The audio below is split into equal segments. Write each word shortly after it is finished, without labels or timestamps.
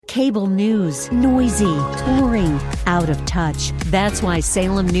Cable news, noisy, boring, out of touch. That's why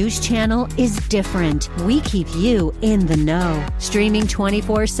Salem News Channel is different. We keep you in the know. Streaming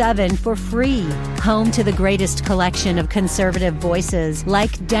 24/7 for free. Home to the greatest collection of conservative voices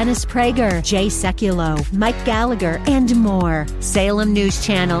like Dennis Prager, Jay Sekulow, Mike Gallagher, and more. Salem News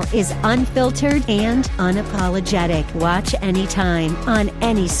Channel is unfiltered and unapologetic. Watch anytime, on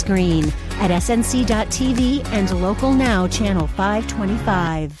any screen, at snc.tv and Local Now Channel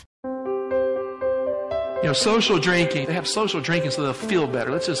 525. Social drinking. They have social drinking so they'll feel better.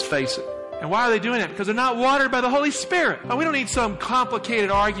 Let's just face it. And why are they doing that? Because they're not watered by the Holy Spirit. Now, we don't need some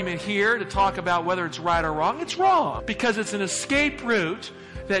complicated argument here to talk about whether it's right or wrong. It's wrong because it's an escape route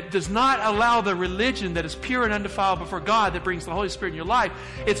that does not allow the religion that is pure and undefiled before God that brings the Holy Spirit in your life.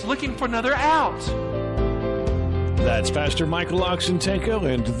 It's looking for another out. That's Pastor Michael Oxentenko,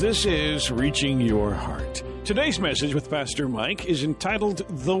 and this is Reaching Your Heart. Today's message with Pastor Mike is entitled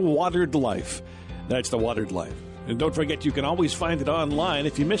The Watered Life. That's The Watered Life. And don't forget, you can always find it online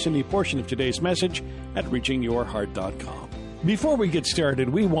if you miss any portion of today's message at reachingyourheart.com. Before we get started,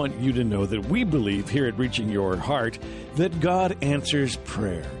 we want you to know that we believe here at Reaching Your Heart that God answers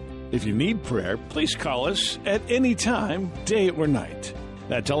prayer. If you need prayer, please call us at any time, day or night.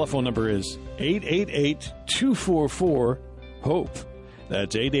 That telephone number is 888-244-HOPE.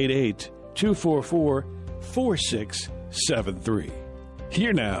 That's 888-244-4673.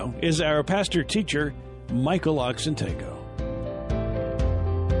 Here now is our pastor-teacher, Michael Oxentenko.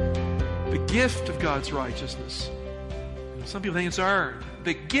 The gift of God's righteousness. Some people think it's earned.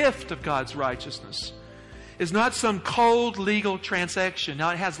 The gift of God's righteousness is not some cold legal transaction. Now,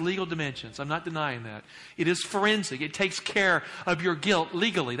 it has legal dimensions. I'm not denying that. It is forensic. It takes care of your guilt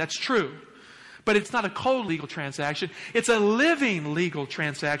legally. That's true. But it's not a cold legal transaction. It's a living legal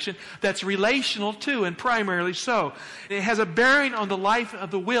transaction that's relational too, and primarily so. It has a bearing on the life of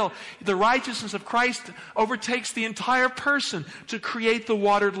the will. The righteousness of Christ overtakes the entire person to create the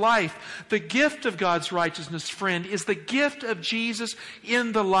watered life. The gift of God's righteousness, friend, is the gift of Jesus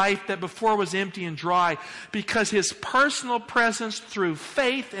in the life that before was empty and dry, because His personal presence through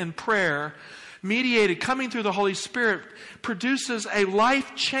faith and prayer, mediated, coming through the Holy Spirit, produces a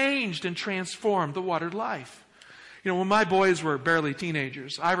life changed and transformed, the watered life. When my boys were barely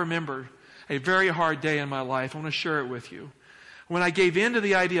teenagers, I remember a very hard day in my life. I want to share it with you. When I gave in to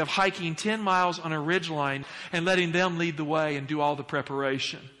the idea of hiking 10 miles on a ridgeline and letting them lead the way and do all the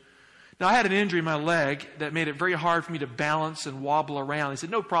preparation. Now, I had an injury in my leg that made it very hard for me to balance and wobble around. They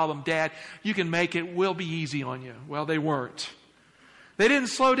said, "No problem, Dad. You can make it. We'll be easy on you." Well, they weren't. They didn't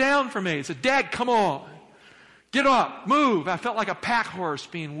slow down for me. They said, "Dad, come on. Get up, move." I felt like a pack horse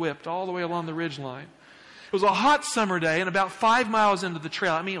being whipped all the way along the ridgeline. It was a hot summer day, and about 5 miles into the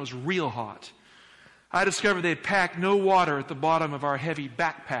trail, it was real hot, I discovered they had packed no water at the bottom of our heavy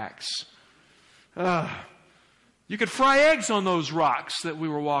backpacks. You could fry eggs on those rocks that we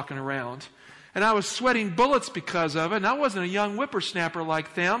were walking around. And I was sweating bullets because of it, and I wasn't a young whippersnapper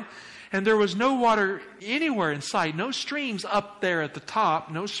like them. And there was no water anywhere in sight, no streams up there at the top,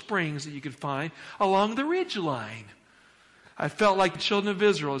 no springs that you could find along the ridgeline. I felt like the children of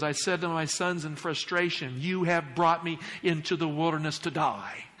Israel as I said to my sons in frustration, "You have brought me into the wilderness to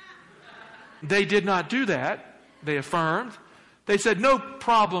die." They did not do that. They affirmed. They said, "No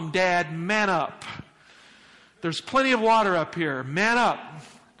problem, Dad, man up. There's plenty of water up here. Man up."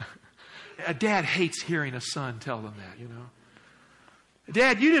 A dad hates hearing a son tell them that,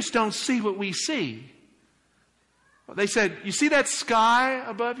 "Dad, you just don't see what we see." Well, they said, "You see that sky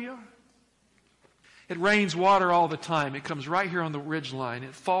above you? It rains water all the time. It comes right here on the ridgeline.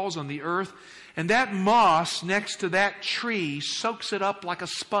 It falls on the earth, and that moss next to that tree soaks it up like a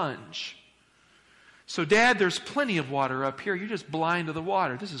sponge. So, Dad, there's plenty of water up here. You're just blind to the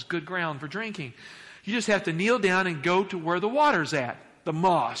water. This is good ground for drinking. You just have to kneel down and go to where the water's at, the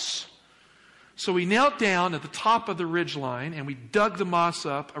moss." So we knelt down at the top of the ridgeline and we dug the moss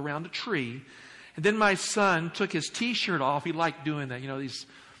up around a tree. And then my son took his t-shirt off. He liked doing that. These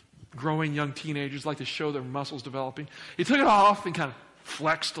growing young teenagers like to show their muscles developing. He took it off and kind of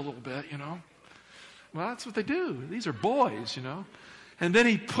flexed a little bit, Well, that's what they do. These are boys, And then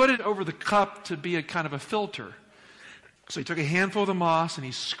he put it over the cup to be a kind of a filter. So he took a handful of the moss and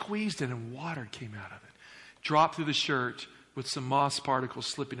he squeezed it and water came out of it. Dropped through the shirt with some moss particles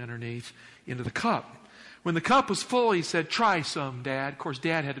slipping underneath into the cup. When the cup was full, he said, "Try some, Dad." Of course,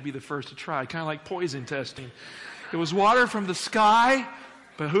 Dad had to be the first to try, kind of like poison testing. It was water from the sky,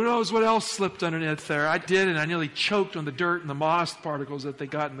 but who knows what else slipped underneath there. I did, and I nearly choked on the dirt and the moss particles that they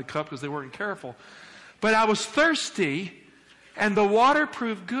got in the cup because they weren't careful. But I was thirsty, and the water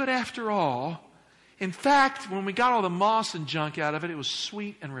proved good after all. In fact, when we got all the moss and junk out of it, it was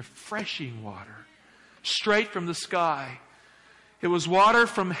sweet and refreshing water, straight from the sky. It was water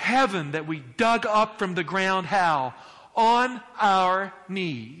from heaven that we dug up from the ground. How? On our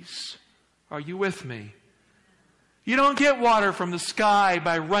knees. Are you with me? You don't get water from the sky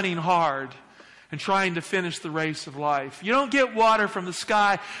by running hard and trying to finish the race of life. You don't get water from the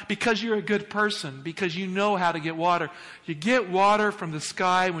sky because you're a good person, because you know how to get water. You get water from the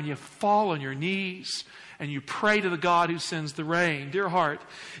sky when you fall on your knees and you pray to the God who sends the rain. Dear heart,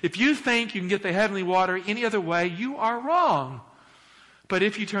 if you think you can get the heavenly water any other way, you are wrong. But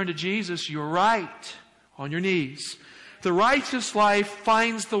if you turn to Jesus, you're right, on your knees. The righteous life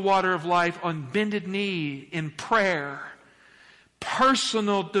finds the water of life on bended knee in prayer,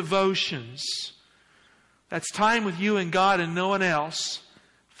 personal devotions. That's time with you and God and no one else.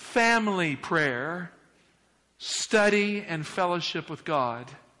 Family prayer, study and fellowship with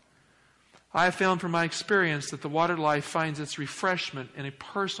God. I have found from my experience that the watered life finds its refreshment in a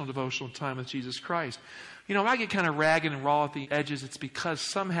personal devotional time with Jesus Christ. You know, when I get kind of ragged and raw at the edges, it's because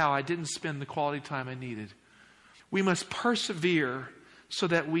somehow I didn't spend the quality time I needed. We must persevere so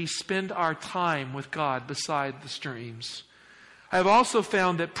that we spend our time with God beside the streams. I have also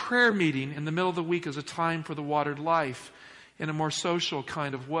found that prayer meeting in the middle of the week is a time for the watered life in a more social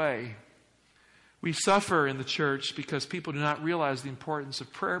kind of way. We suffer in the church because people do not realize the importance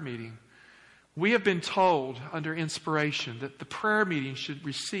of prayer meeting. We have been told under inspiration that the prayer meeting should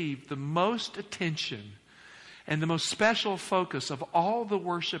receive the most attention and the most special focus of all the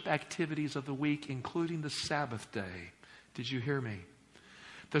worship activities of the week, including the Sabbath day. Did you hear me?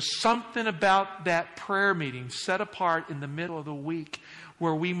 There's something about that prayer meeting set apart in the middle of the week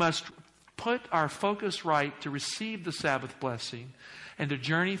where we must put our focus right to receive the Sabbath blessing and to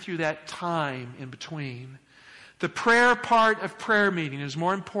journey through that time in between. The prayer part of prayer meeting is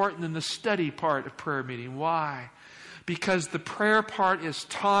more important than the study part of prayer meeting. Why? Because the prayer part is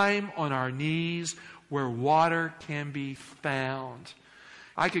time on our knees where water can be found.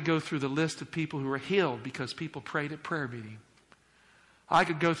 I could go through the list of people who were healed because people prayed at prayer meeting. I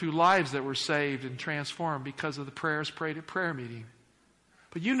could go through lives that were saved and transformed because of the prayers prayed at prayer meeting.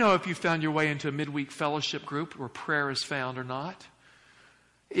 But you know if you found your way into a midweek fellowship group where prayer is found or not.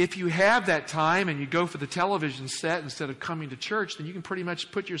 If you have that time and you go for the television set instead of coming to church, then you can pretty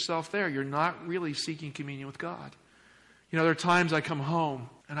much put yourself there. You're not really seeking communion with God. You know, there are times I come home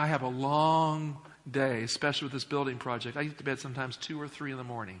and I have a long day, especially with this building project. I get to bed sometimes 2 or 3 in the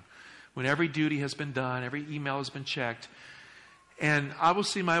morning when every duty has been done, every email has been checked. And I will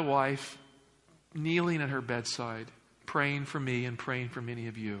see my wife kneeling at her bedside, praying for me and praying for many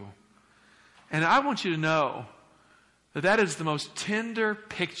of you. And I want you to know that that is the most tender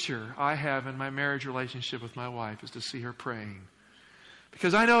picture I have in my marriage relationship with my wife, is to see her praying.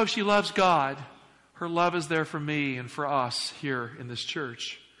 Because I know if she loves God, her love is there for me and for us here in this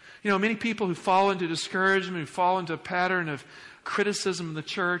church. You know, many people who fall into discouragement, who fall into a pattern of criticism in the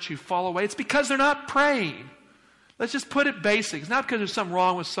church, who fall away, it's because they're not praying. Let's just put it basic. It's not because there's something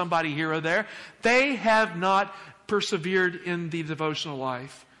wrong with somebody here or there. They have not persevered in the devotional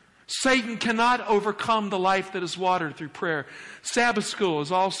life. Satan cannot overcome the life that is watered through prayer. Sabbath school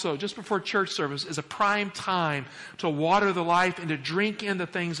is also, just before church service, is a prime time to water the life and to drink in the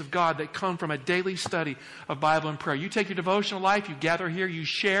things of God that come from a daily study of Bible and prayer. You take your devotional life, you gather here, you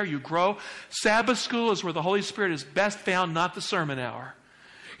share, you grow. Sabbath school is where the Holy Spirit is best found, not the sermon hour.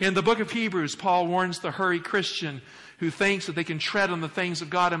 In the book of Hebrews, Paul warns the hurried Christian who thinks that they can tread on the things of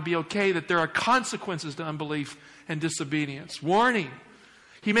God and be okay, that there are consequences to unbelief and disobedience. Warning.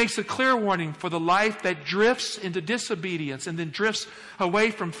 He makes a clear warning for the life that drifts into disobedience and then drifts away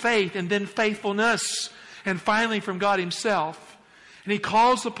from faith and then faithfulness and finally from God Himself. And he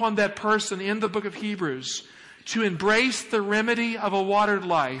calls upon that person in the book of Hebrews to embrace the remedy of a watered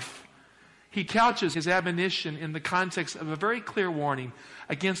life. He couches his admonition in the context of a very clear warning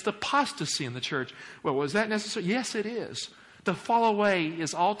against apostasy in the church. Well, was that necessary? Yes, it is. The fall away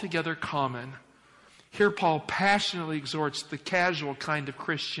is altogether common. Here Paul passionately exhorts the casual kind of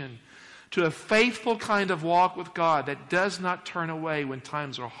Christian to a faithful kind of walk with God that does not turn away when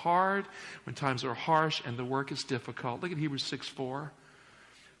times are hard, when times are harsh, and the work is difficult. Look at Hebrews 6:4.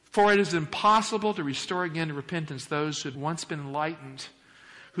 For it is impossible to restore again to repentance those who had once been enlightened,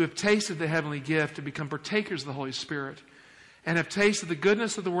 who have tasted the heavenly gift and become partakers of the Holy Spirit, and have tasted the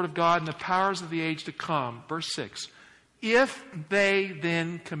goodness of the Word of God and the powers of the age to come. Verse 6. If they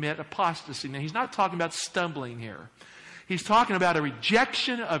then commit apostasy. Now, he's not talking about stumbling here. He's talking about a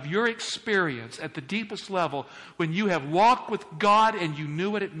rejection of your experience at the deepest level when you have walked with God and you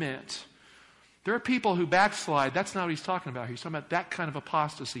knew what it meant. There are people who backslide. That's not what he's talking about here. He's talking about that kind of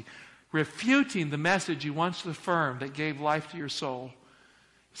apostasy. refuting the message you once affirmed that gave life to your soul.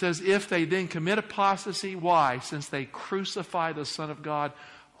 He says, if they then commit apostasy, why? Since they crucify the Son of God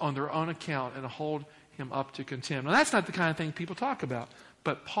on their own account and hold him up to contempt. Now, that's not the kind of thing people talk about.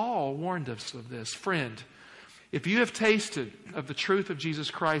 But Paul warned us of this. Friend, if you have tasted of the truth of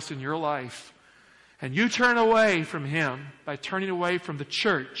Jesus Christ in your life, and you turn away from him by turning away from the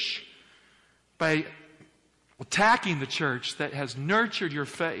church, by attacking the church that has nurtured your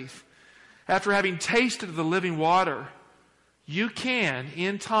faith, after having tasted of the living water, you can,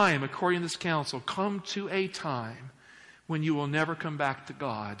 in time, according to this counsel, come to a time when you will never come back to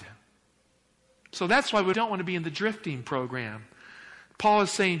God. So that's why we don't want to be in the drifting program. Paul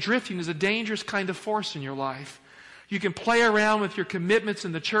is saying drifting is a dangerous kind of force in your life. You can play around with your commitments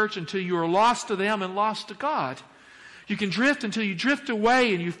in the church until you are lost to them and lost to God. You can drift until you drift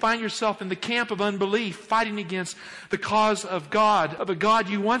away and you find yourself in the camp of unbelief, fighting against the cause of a God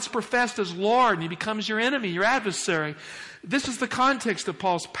you once professed as Lord, and he becomes your enemy, your adversary. This is the context of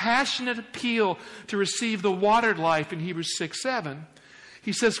Paul's passionate appeal to receive the watered life in Hebrews 6:7.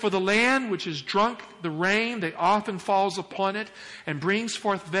 He says, for the land which has drunk the rain that often falls upon it and brings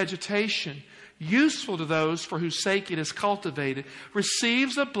forth vegetation, useful to those for whose sake it is cultivated,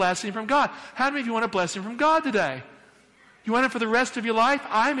 receives a blessing from God. How many of you want a blessing from God today? You want it for the rest of your life?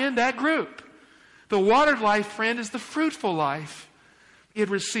 I'm in that group. The watered life, friend, is the fruitful life. It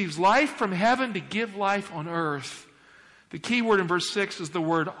receives life from heaven to give life on earth. The key word in verse 6 is the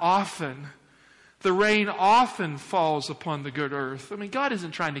word often. The rain often falls upon the good earth. I mean, God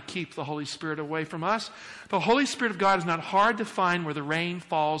isn't trying to keep the Holy Spirit away from us. The Holy Spirit of God is not hard to find where the rain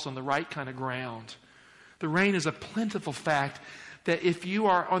falls on the right kind of ground. The rain is a plentiful fact that if you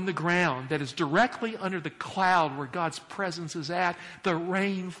are on the ground that is directly under the cloud where God's presence is at, the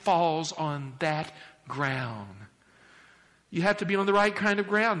rain falls on that ground. You have to be on the right kind of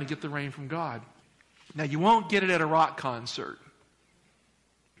ground to get the rain from God. Now, you won't get it at a rock concert.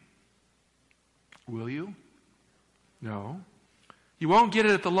 Will you? No. You won't get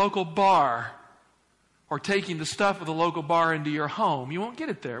it at the local bar or taking the stuff of the local bar into your home. You won't get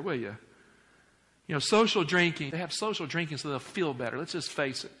it there, will you? You know, social drinking. They have social drinking so they'll feel better. Let's just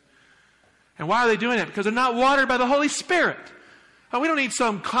face it. And why are they doing it? Because they're not watered by the Holy Spirit. Now, we don't need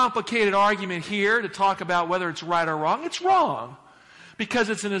some complicated argument here to talk about whether it's right or wrong. It's wrong. Because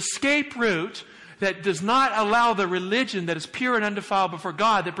it's an escape route that does not allow the religion that is pure and undefiled before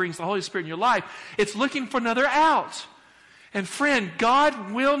God that brings the Holy Spirit in your life. It's looking for another out. And friend,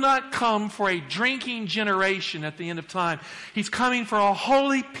 God will not come for a drinking generation at the end of time. He's coming for a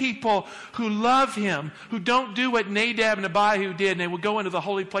holy people who love him, who don't do what Nadab and Abihu did, and they will go into the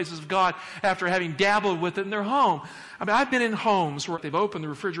holy places of God after having dabbled with it in their home. I mean, I've been in homes where they've opened the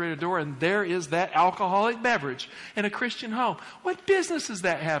refrigerator door and there is that alcoholic beverage in a Christian home. What business does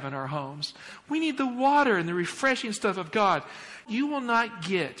that have in our homes? We need the water and the refreshing stuff of God. You will not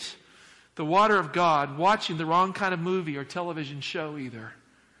get the water of God watching the wrong kind of movie or television show either.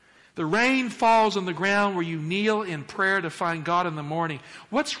 The rain falls on the ground where you kneel in prayer to find God in the morning.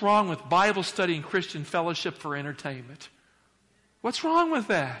 What's wrong with Bible study and Christian fellowship for entertainment? What's wrong with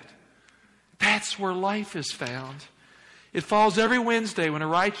that? That's where life is found. It falls every Wednesday when a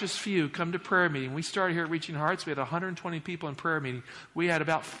righteous few come to prayer meeting. We started here at Reaching Hearts. We had 120 people in prayer meeting. We had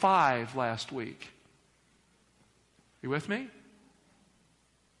about 5 last week. You with me?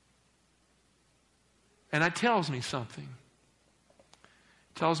 And that tells me something.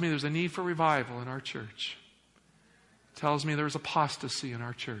 It tells me there's a need for revival in our church. It tells me there's apostasy in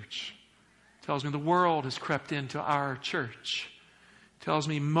our church. It tells me the world has crept into our church. It tells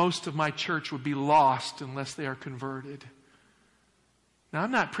me most of my church would be lost unless they are converted. Now,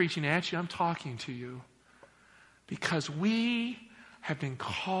 I'm not preaching at you. I'm talking to you. Because we have been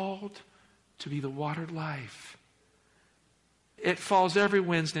called to be the watered life. It falls every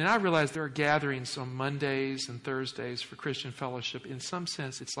Wednesday, and I realize there are gatherings on Mondays and Thursdays for Christian fellowship. In some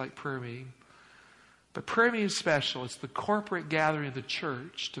sense, it's like prayer meeting. But prayer meeting is special. It's the corporate gathering of the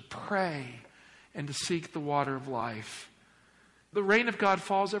church to pray and to seek the water of life. The rain of God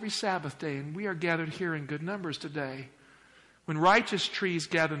falls every Sabbath day, and we are gathered here in good numbers today. When righteous trees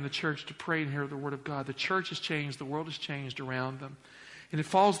gather in the church to pray and hear the word of God, the church has changed, the world has changed around them. And it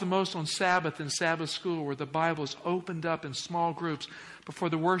falls the most on Sabbath and Sabbath school, where the Bible is opened up in small groups before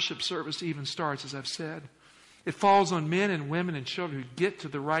the worship service even starts, as I've said. It falls on men and women and children who get to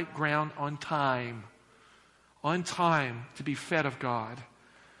the right ground on time to be fed of God.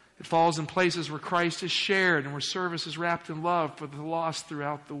 It falls in places where Christ is shared and where service is wrapped in love for the lost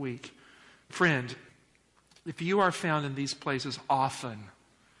throughout the week. Friend, if you are found in these places often,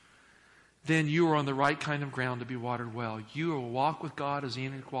 then you are on the right kind of ground to be watered well. You will walk with God as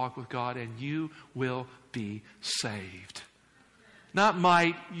Enoch walked with God, and you will be saved. Not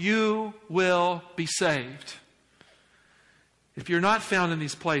might, you will be saved. If you're not found in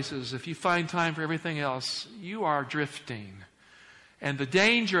these places, if you find time for everything else, you are drifting. And the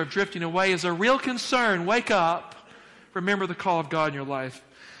danger of drifting away is a real concern. Wake up. Remember the call of God in your life.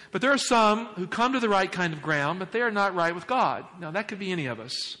 But there are some who come to the right kind of ground, but they are not right with God. Now, that could be any of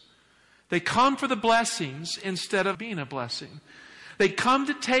us. They come for the blessings instead of being a blessing. They come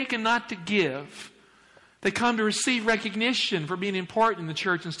to take and not to give. They come to receive recognition for being important in the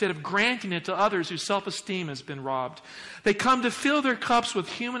church instead of granting it to others whose self-esteem has been robbed. They come to fill their cups with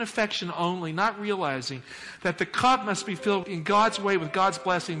human affection only, not realizing that the cup must be filled in God's way with God's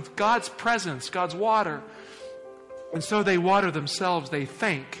blessings, God's presence, God's water. And so they water themselves, they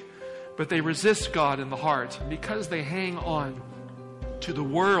think, but they resist God in the heart. And because they hang on to the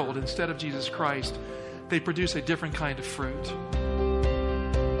world instead of Jesus Christ, they produce a different kind of fruit.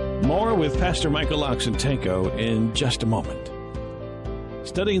 More with Pastor Michael Oxentenko in just a moment.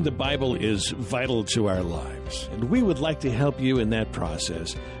 Studying the Bible is vital to our lives, and we would like to help you in that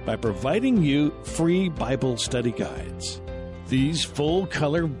process by providing you free Bible study guides. These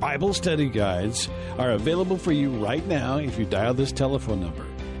full-color Bible study guides are available for you right now if you dial this telephone number,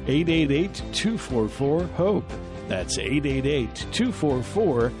 888-244-HOPE. That's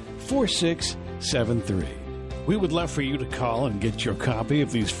 888-244-4673. We would love for you to call and get your copy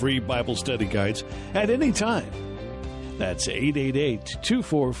of these free Bible study guides at any time. That's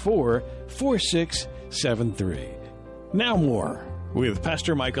 888-244-4673. Now more with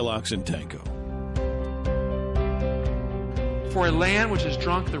Pastor Michael Oxentenko. For a land which has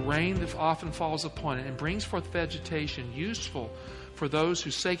drunk the rain that often falls upon it and brings forth vegetation useful for those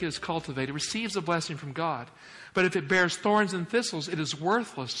whose sake it is cultivated, receives a blessing from God. But if it bears thorns and thistles, it is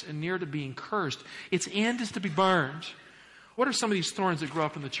worthless and near to being cursed. Its end is to be burned. What are some of these thorns that grow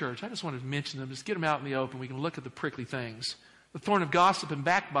up in the church? I just wanted to mention them. Just get them out in the open. We can look at the prickly things. The thorn of gossip and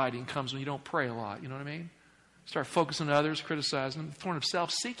backbiting comes when you don't pray a lot. You know what I mean? Start focusing on others, criticizing them. The thorn of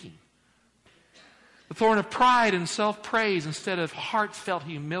self-seeking. The thorn of pride and self-praise instead of heartfelt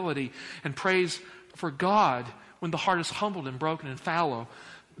humility and praise for God when the heart is humbled and broken and fallow.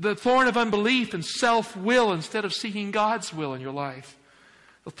 The thorn of unbelief and self-will instead of seeking God's will in your life.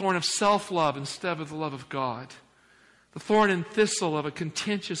 The thorn of self-love instead of the love of God. The thorn and thistle of a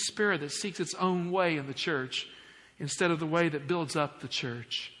contentious spirit that seeks its own way in the church instead of the way that builds up the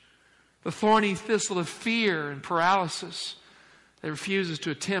church. The thorny thistle of fear and paralysis that refuses to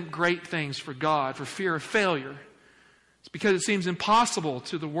attempt great things for God for fear of failure. It's because it seems impossible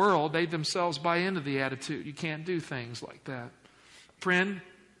to the world. They themselves buy into the attitude. You can't do things like that. Friend,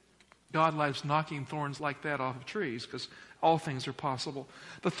 God likes knocking thorns like that off of trees because all things are possible.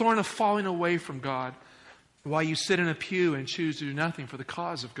 The thorn of falling away from God while you sit in a pew and choose to do nothing for the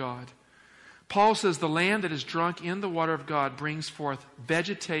cause of God. Paul says the land that is drunk in the water of God brings forth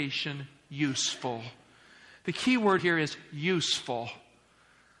vegetation useful. The key word here is useful.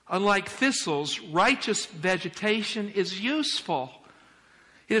 Unlike thistles, righteous vegetation is useful.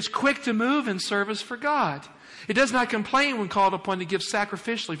 It is quick to move in service for God. It does not complain when called upon to give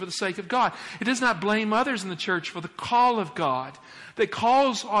sacrificially for the sake of God. It does not blame others in the church for the call of God that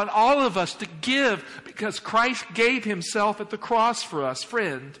calls on all of us to give because Christ gave himself at the cross for us.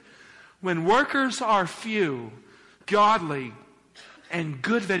 Friend, when workers are few, godly and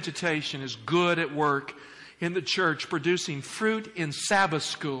good vegetation is good at work in the church, producing fruit in Sabbath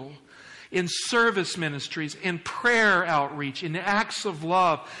school, in service ministries, in prayer outreach, in acts of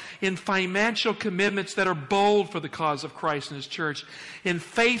love, in financial commitments that are bold for the cause of Christ and his church, in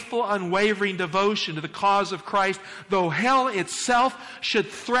faithful, unwavering devotion to the cause of Christ. Though hell itself should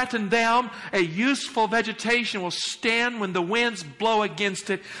threaten down, a useful vegetation will stand when the winds blow against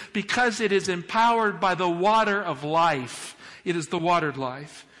it because it is empowered by the water of life. It is the watered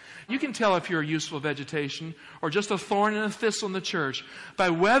life. You can tell if you're a useful vegetation or just a thorn and a thistle in the church by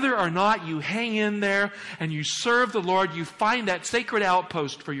whether or not you hang in there and you serve the Lord. You find that sacred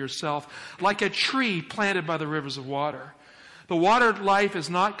outpost for yourself like a tree planted by the rivers of water. The watered life is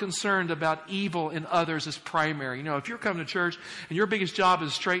not concerned about evil in others as primary. You know, if you're coming to church and your biggest job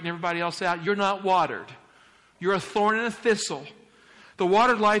is to straighten everybody else out, you're not watered. You're a thorn and a thistle. The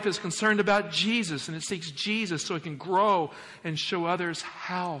watered life is concerned about Jesus, and it seeks Jesus so it can grow and show others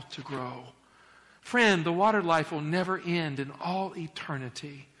how to grow. Friend, the watered life will never end in all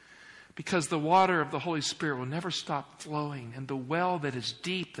eternity because the water of the Holy Spirit will never stop flowing, and the well that is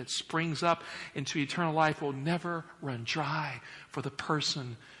deep that springs up into eternal life will never run dry for the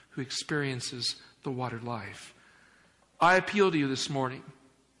person who experiences the watered life. I appeal to you this morning.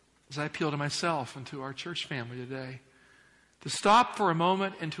 as I appeal to myself and to our church family today, to stop for a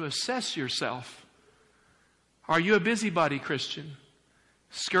moment and to assess yourself. Are you a busybody Christian,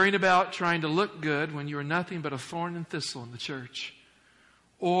 scurrying about trying to look good when you are nothing but a thorn and thistle in the church?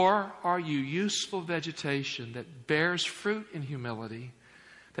 Or are you useful vegetation that bears fruit in humility,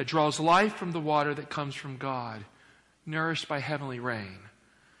 that draws life from the water that comes from God, nourished by heavenly rain?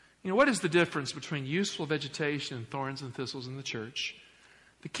 You know, what is the difference between useful vegetation and thorns and thistles in the church?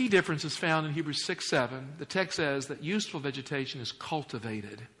 The key difference is found in Hebrews 6:7. The text says that useful vegetation is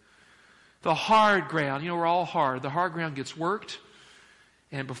cultivated. The hard ground, we're all hard. The hard ground gets worked,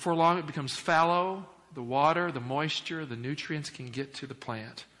 and before long it becomes fallow. The water, the moisture, the nutrients can get to the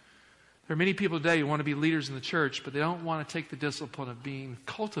plant. There are many people today who want to be leaders in the church, but they don't want to take the discipline of being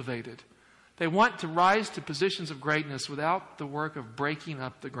cultivated. They want to rise to positions of greatness without the work of breaking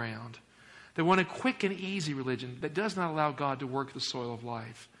up the ground. They want a quick and easy religion that does not allow God to work the soil of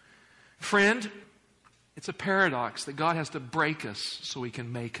life. Friend, it's a paradox that God has to break us so He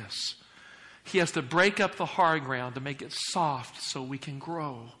can make us. He has to break up the hard ground to make it soft so we can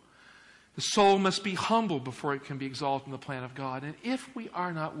grow. The soul must be humbled before it can be exalted in the plan of God. And if we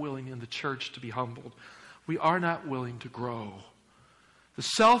are not willing in the church to be humbled, we are not willing to grow. The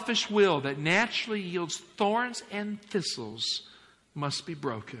selfish will that naturally yields thorns and thistles must be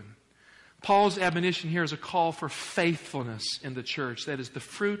broken. Paul's admonition here is a call for faithfulness in the church. That is the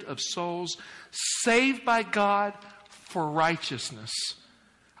fruit of souls saved by God for righteousness.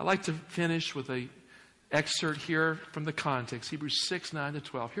 I'd like to finish with an excerpt here from the context, Hebrews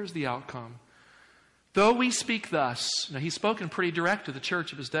 6:9-12. Here's the outcome. Though we speak thus, now he's spoken pretty direct to the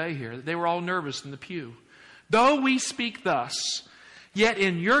church of his day here. They were all nervous in the pew. Though we speak thus, yet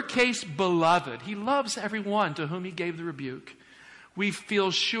in your case, beloved, he loves everyone to whom he gave the rebuke. We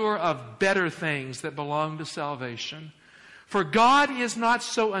feel sure of better things that belong to salvation. For God is not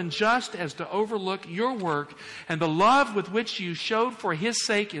so unjust as to overlook your work and the love with which you showed for His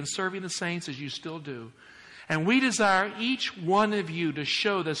sake in serving the saints as you still do. And we desire each one of you to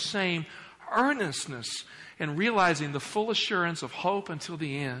show the same earnestness in realizing the full assurance of hope until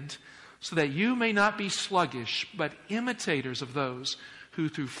the end, so that you may not be sluggish, but imitators of those who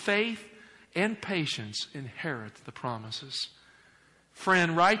through faith and patience inherit the promises.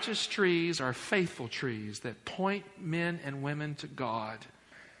 Friend, righteous trees are faithful trees that point men and women to God,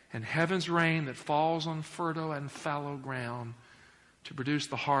 and heaven's rain that falls on fertile and fallow ground to produce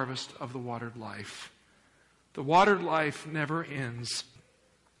the harvest of the watered life. The watered life never ends.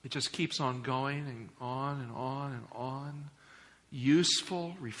 It just keeps on going and on and on and on.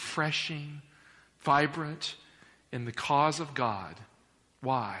 Useful, refreshing, vibrant in the cause of God.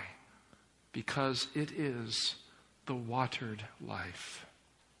 Why? Because it is the watered life.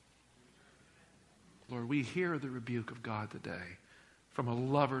 Lord, we hear the rebuke of God today from a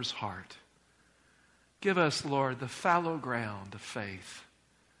lover's heart. Give us, Lord, the fallow ground of faith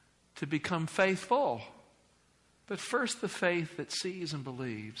to become faithful. But first, the faith that sees and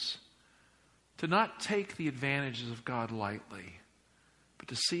believes. To not take the advantages of God lightly, but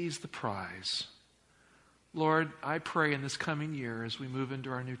to seize the prize. Lord, I pray in this coming year as we move into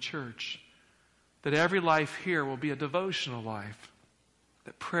our new church, that every life here will be a devotional life.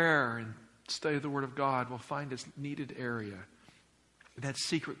 That prayer and study of the Word of God will find its needed area. That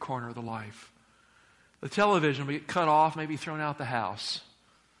secret corner of the life. The television will get cut off, maybe thrown out the house.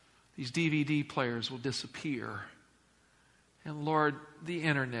 These DVD players will disappear. And Lord, the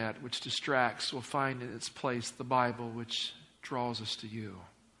internet, which distracts, will find in its place the Bible, which draws us to you.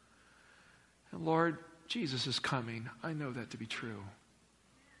 And Lord, Jesus is coming. I know that to be true.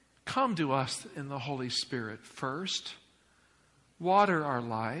 Come to us in the Holy Spirit first. Water our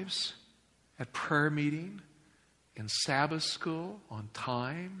lives at prayer meeting, in Sabbath school, on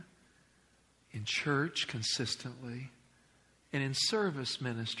time, in church consistently, and in service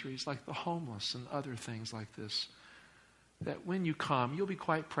ministries like the homeless and other things like this. That when you come, you'll be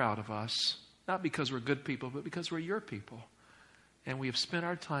quite proud of us. Not because we're good people, but because we're your people. And we have spent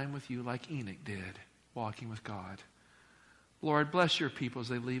our time with you like Enoch did, walking with God. Lord, bless your people as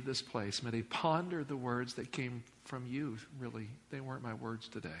they leave this place. May they ponder the words that came from you. Really, they weren't my words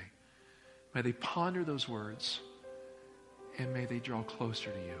today. May they ponder those words, and may they draw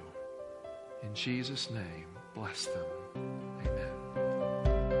closer to you. In Jesus' name, bless them. Amen.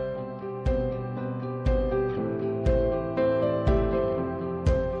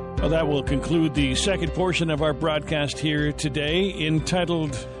 Well, that will conclude the second portion of our broadcast here today,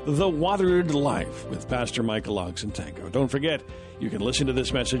 entitled The Watered Life with Pastor Michael Oxentenko. Don't forget, you can listen to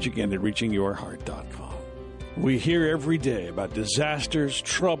this message again at reachingyourheart.com. We hear every day about disasters,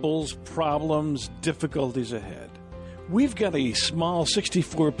 troubles, problems, difficulties ahead. We've got a small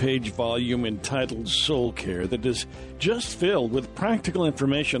 64-page volume entitled Soul Care that is just filled with practical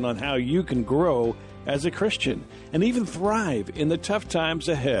information on how you can grow as a Christian and even thrive in the tough times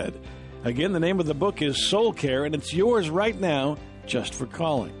ahead. Again, the name of the book is Soul Care, and it's yours right now just for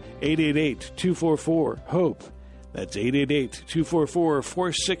calling. 888-244-HOPE. That's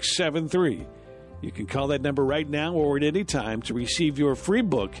 888-244-4673. You can call that number right now or at any time to receive your free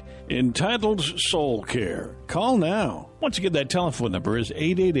book entitled Soul Care. Call now. Once again, that telephone number is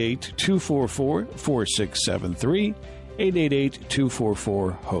 888-244-4673,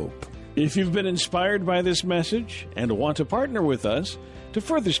 888-244-HOPE. If you've been inspired by this message and want to partner with us to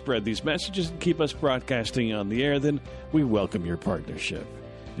further spread these messages and keep us broadcasting on the air, then we welcome your partnership.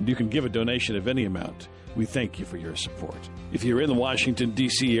 And you can give a donation of any amount. We thank you for your support. If you're in the Washington,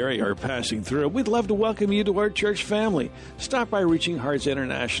 D.C. area or passing through, we'd love to welcome you to our church family. Stop by Reaching Hearts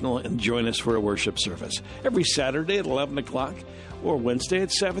International and join us for a worship service every Saturday at 11 o'clock or Wednesday at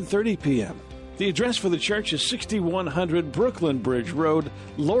 7:30 p.m. The address for the church is 6100 Brooklyn Bridge Road,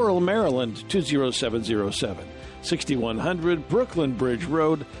 Laurel, Maryland, 20707. 6100 Brooklyn Bridge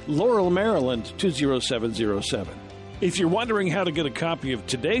Road, Laurel, Maryland, 20707. If you're wondering how to get a copy of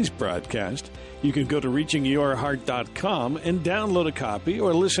today's broadcast, you can go to reachingyourheart.com and download a copy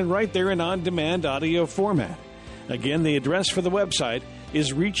or listen right there in on-demand audio format. Again, the address for the website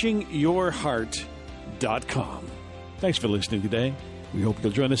is reachingyourheart.com. Thanks for listening today. We hope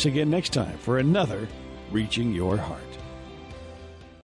you'll join us again next time for another Reaching Your Heart.